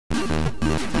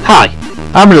Hi,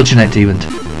 I'm Real Genetic Demon,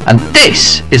 and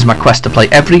this is my quest to play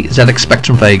every ZX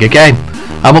Spectrum Vega game.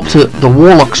 I'm up to the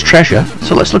Warlock's treasure,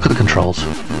 so let's look at the controls.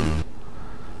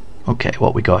 Okay,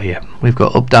 what we got here? We've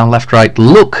got up, down, left, right,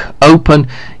 look, open,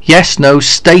 yes, no,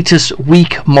 status,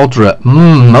 weak, moderate.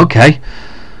 Okay.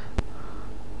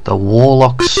 The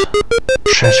Warlock's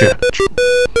treasure.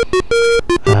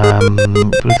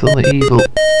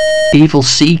 Evil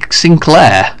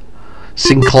Sinclair.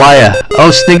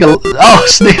 Oh,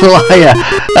 Snigglelier.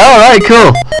 Alright,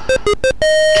 cool.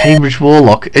 Cambridge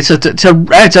Warlock. It's a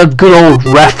good old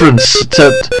reference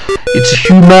to, it's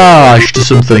a homage to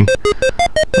something.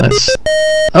 Let's,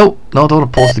 oh, no, I don't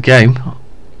want to pause the game.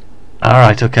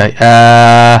 Alright, okay.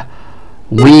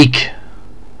 Weak.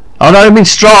 Oh no, I mean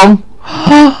strong.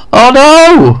 Oh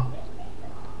no!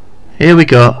 Here we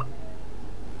go.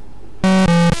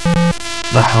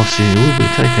 The house here will be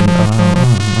taken.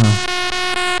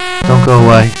 Don't go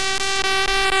away.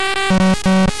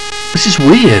 This is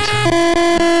weird.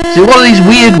 Is it one of these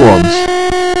weird ones?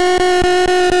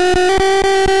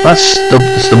 That's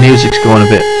the music's going a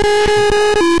bit.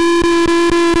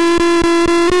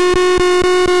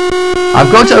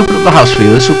 I'm going to open up the house for you.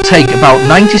 This will take about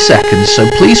 90 seconds, so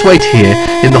please wait here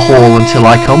in the hall until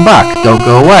I come back. Don't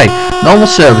go away. Normal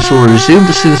service will be resumed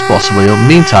as soon as possible. In the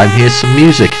meantime, here's some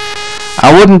music.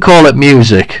 I wouldn't call it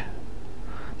music.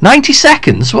 90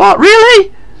 seconds? What?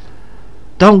 Really?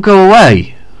 Don't go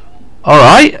away.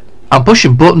 Alright. I'm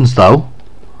pushing buttons though.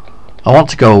 I want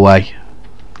to go away.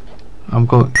 I'm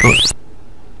going...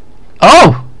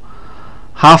 Oh!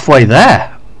 Halfway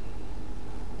there.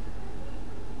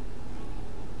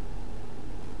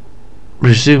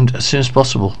 Resumed as soon as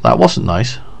possible. That wasn't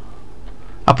nice.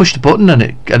 I pushed a button and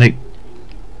it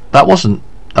that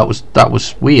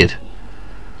was weird.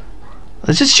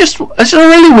 It's a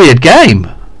really weird game.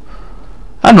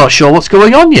 I'm not sure what's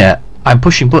going on yet. I'm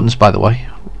pushing buttons, by the way.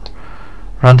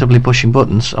 Randomly pushing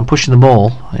buttons. I'm pushing them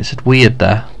all. It's weird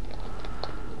there.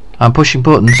 I'm pushing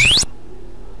buttons.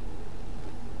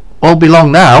 Won't be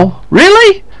long now.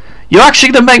 Really? You're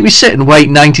actually going to make me sit and wait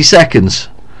 90 seconds?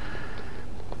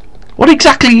 What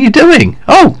exactly are you doing?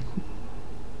 Oh!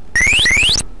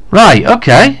 Right,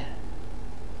 okay.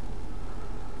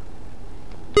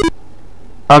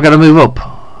 I've got to move up.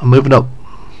 I'm moving up.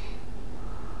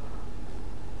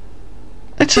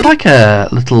 It's like a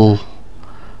little...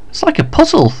 It's like a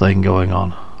puzzle thing going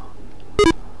on.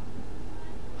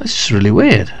 It's just really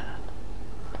weird.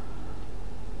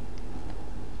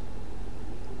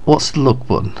 What's the look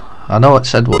button? I know it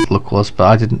said what look was, but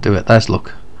I didn't do it. There's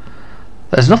look.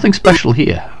 There's nothing special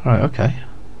here. Right, okay.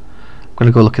 I'm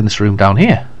going to go look in this room down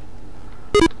here.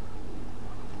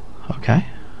 Okay.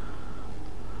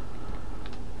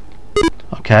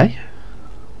 Okay.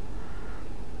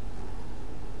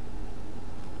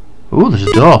 Ooh, there's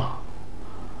a door.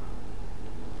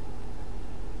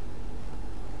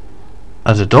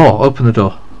 There's a door. Open the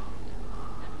door.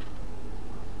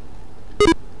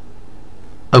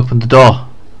 Open the door.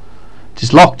 It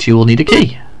is locked. You will need a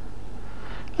key.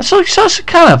 So it's a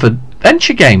kind of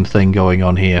adventure game thing going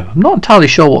on here. I'm not entirely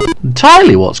sure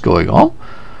what's going on.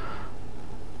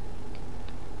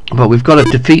 But we've got to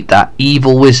defeat that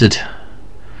evil wizard,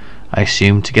 I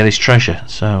assume, to get his treasure.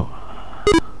 So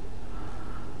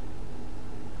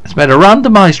it's made a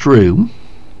randomised room.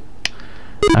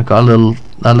 I've got a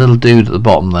little dude at the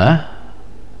bottom there.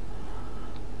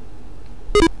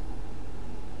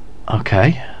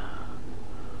 Okay.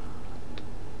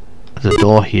 There's a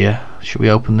door here. Should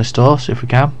we open this door? See if we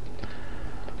can.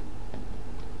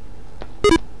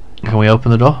 Can we open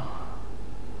the door?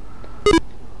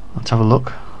 Let's have a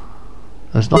look.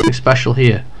 There's nothing special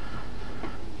here.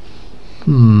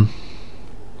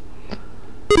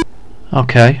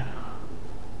 Okay.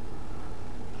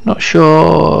 Not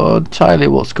sure entirely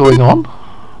what's going on.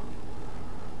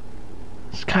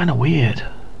 It's kind of weird.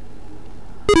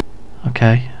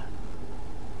 Okay.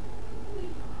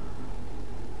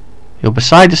 You're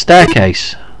beside the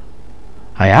staircase.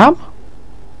 I am?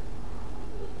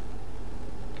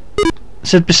 It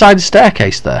said beside the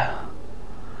staircase there.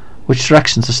 Which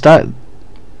direction's the stair?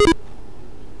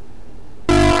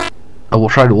 I will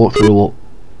try to walk through a wall.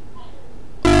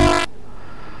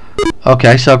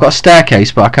 Okay, so I've got a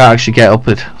staircase, but I can't actually get up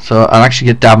it. So I'll actually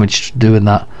get damaged doing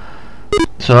that.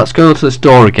 So let's go to this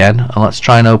door again, and let's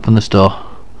try and open this door.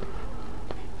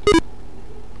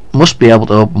 Must be able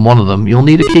to open one of them. You'll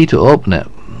need a key to open it.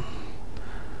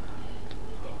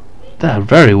 They're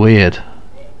very weird.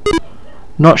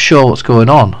 Not sure what's going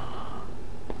on.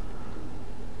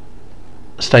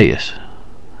 Status.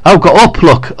 Oh, got up,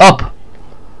 look, up.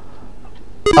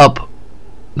 Up.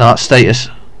 No, that's status.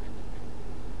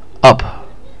 Up.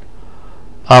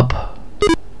 Up.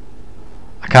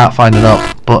 I can't find an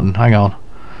up button. Hang on.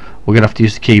 We're going to have to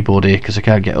use the keyboard here because I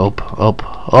can't get up.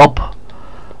 Up.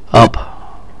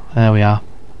 There we are.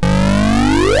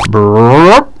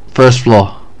 First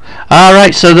floor.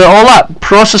 Alright, so all that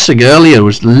processing earlier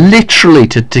was literally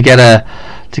to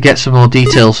get some more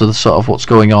details of the sort of what's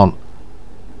going on.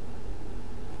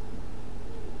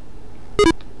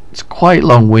 It's quite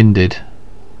long-winded.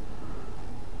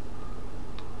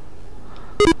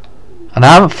 And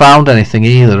I haven't found anything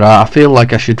either. I feel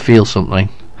like I should feel something.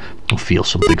 Or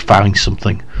find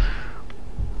something.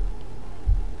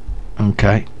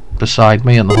 Okay, beside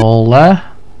me in the hall there.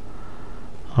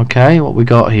 Okay, what we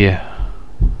got here?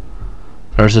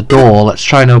 There's a door. Let's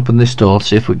try and open this door,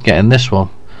 see if we can get in this one.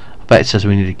 I bet it says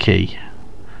we need a key.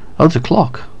 Oh, there's a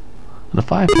clock and a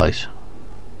fireplace.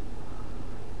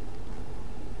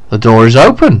 The door is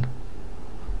open.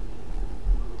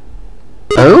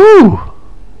 Oh!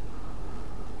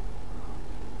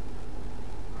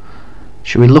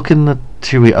 Should we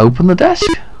open the desk?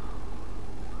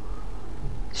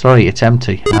 Sorry, it's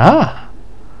empty. Ah!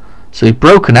 So we've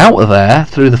broken out of there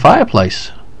through the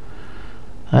fireplace.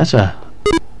 There's a...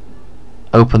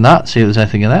 Open that, see if there's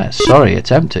anything in there. Sorry,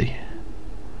 it's empty.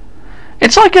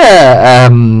 It's like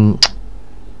an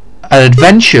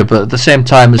adventure, but at the same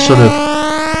time as sort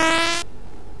of...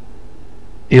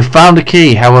 You've found a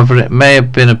key, however it may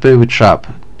have been a booby trap.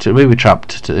 Do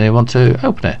you want to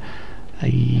open it?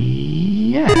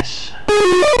 Yes.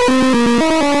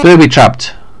 Booby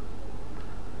trapped.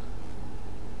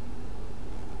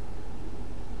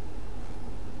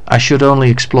 I should only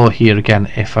explore here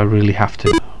again if I really have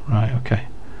to. Right, okay.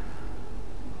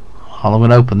 I'm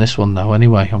going to open this one now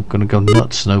anyway. I'm going to go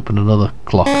nuts and open another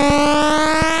clock.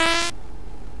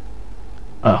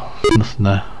 Oh, nothing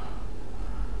there.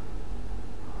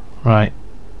 Right.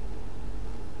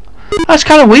 That's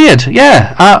kind of weird.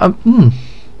 Yeah. Ow.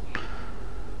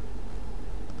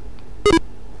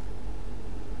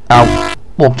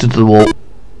 Walked into the wall.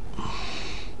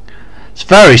 It's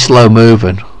very slow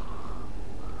moving.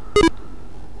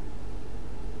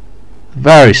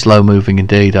 Very slow moving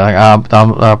indeed. I'm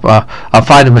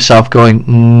finding myself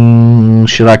going,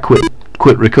 should I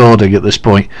quit recording at this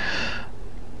point?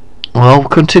 Well, we'll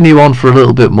continue on for a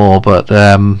little bit more, but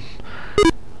I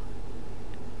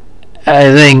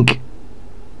think...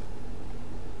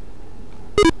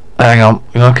 Hang on.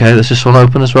 Okay, there's this one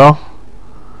open as well.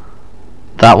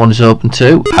 That one is open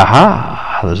too.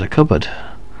 Aha! There's a cupboard.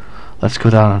 Let's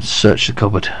go down and search the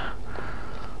cupboard.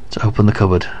 Let's open the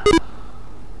cupboard.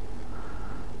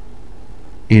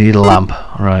 You need a lamp.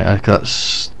 Right,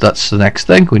 that's the next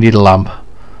thing. We need a lamp.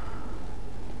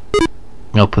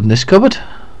 Open this cupboard.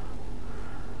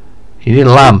 You need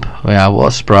a lamp. Yeah, what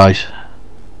a surprise.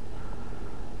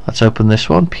 Let's open this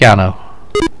one. Piano.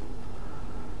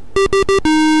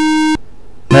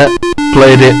 No,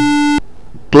 played it.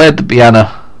 Played the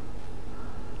piano.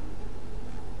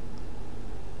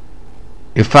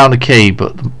 You found a key,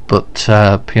 but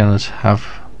pianos have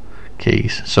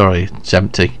keys. Sorry, it's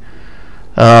empty.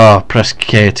 Oh, press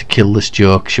K to kill this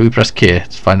joke. Should we press K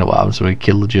to find out what happens when we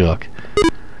kill the joke?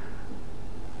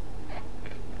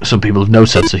 Some people have no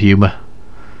sense of humour.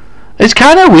 It's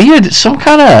kind of weird. It's some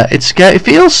kind of... It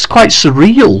feels quite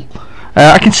surreal.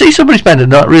 I can see somebody spending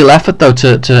not real effort though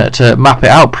to map it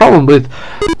out. Problem with...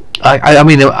 I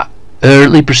mean,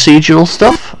 early procedural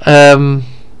stuff.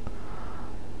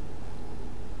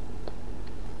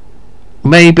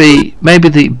 Maybe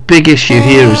the big issue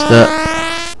here is that...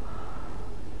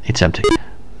 It's empty.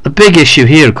 The big issue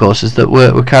here, of course, is that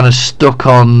we're kind of stuck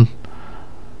on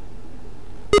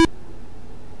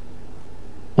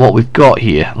what we've got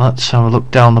here. Let's have a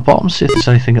look down the bottom, see if there's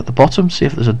anything at the bottom, see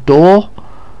if there's a door.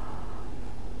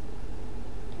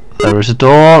 There is a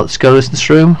door. Let's go to this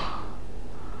room.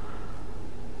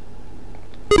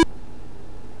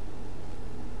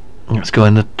 Let's go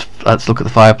in the... Let's look at the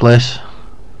fireplace.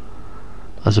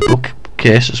 There's a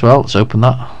bookcase as well. Let's open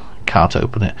that. Can't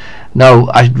open it. No,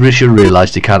 I really should have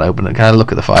realised you can't open it. Can I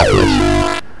look at the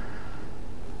fireplace?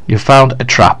 You found a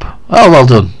trap. Oh, well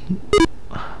done.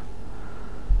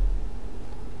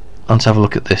 Let's have a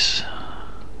look at this.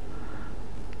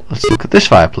 Let's look at this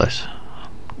fireplace.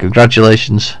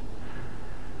 Congratulations.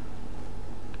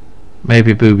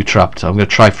 Maybe booby trapped. I'm going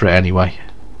to try for it anyway.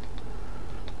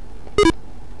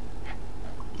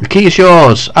 The key is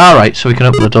yours. Alright, so we can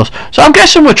open the doors. So I'm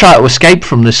guessing we're trying to escape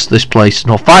from this place,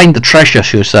 or find the treasure,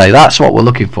 should I say. That's what we're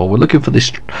looking for. We're looking for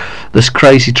this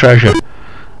crazy treasure.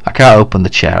 I can't open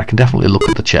the chair. I can definitely look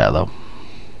at the chair though.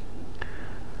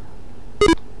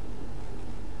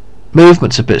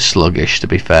 Movement's a bit sluggish, to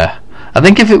be fair. I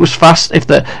think if it was fast, if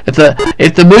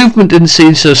the movement didn't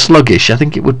seem so sluggish, I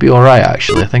think it would be all right.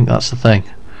 Actually, I think that's the thing.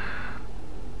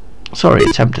 Sorry,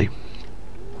 it's empty.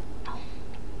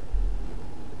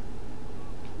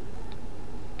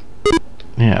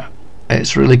 Yeah,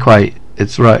 it's really quite.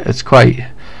 It's quite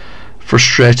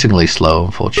frustratingly slow,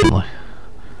 unfortunately.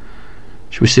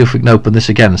 Should we see if we can open this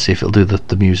again and see if it'll do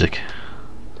the music?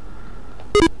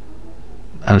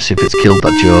 And see if it's killed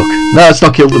that joke. No, it's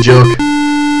not killed the joke.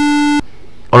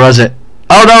 Or has it?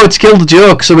 Oh no, it's killed the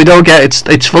joke, so we don't get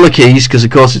it's full of keys because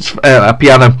of course it's a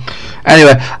piano.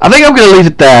 Anyway, I think I'm going to leave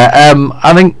it there.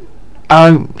 I think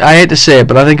I hate to say it,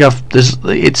 but I think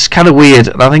it's kind of weird,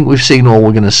 and I think we've seen all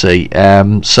we're going to see.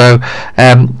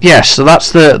 Yes, so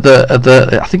that's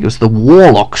the I think it was the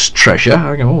Warlock's treasure.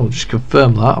 I'll just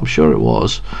confirm that. I'm sure it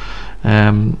was.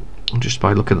 Just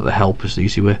by looking at the help is the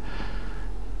easy way.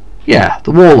 Yeah,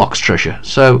 the Warlock's treasure.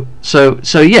 So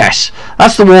yes,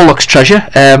 that's the Warlock's treasure.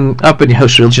 I've been your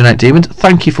host, Real Genetic Demon.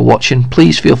 Thank you for watching.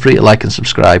 Please feel free to like and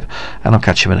subscribe, and I'll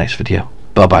catch you in my next video.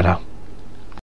 Bye bye now.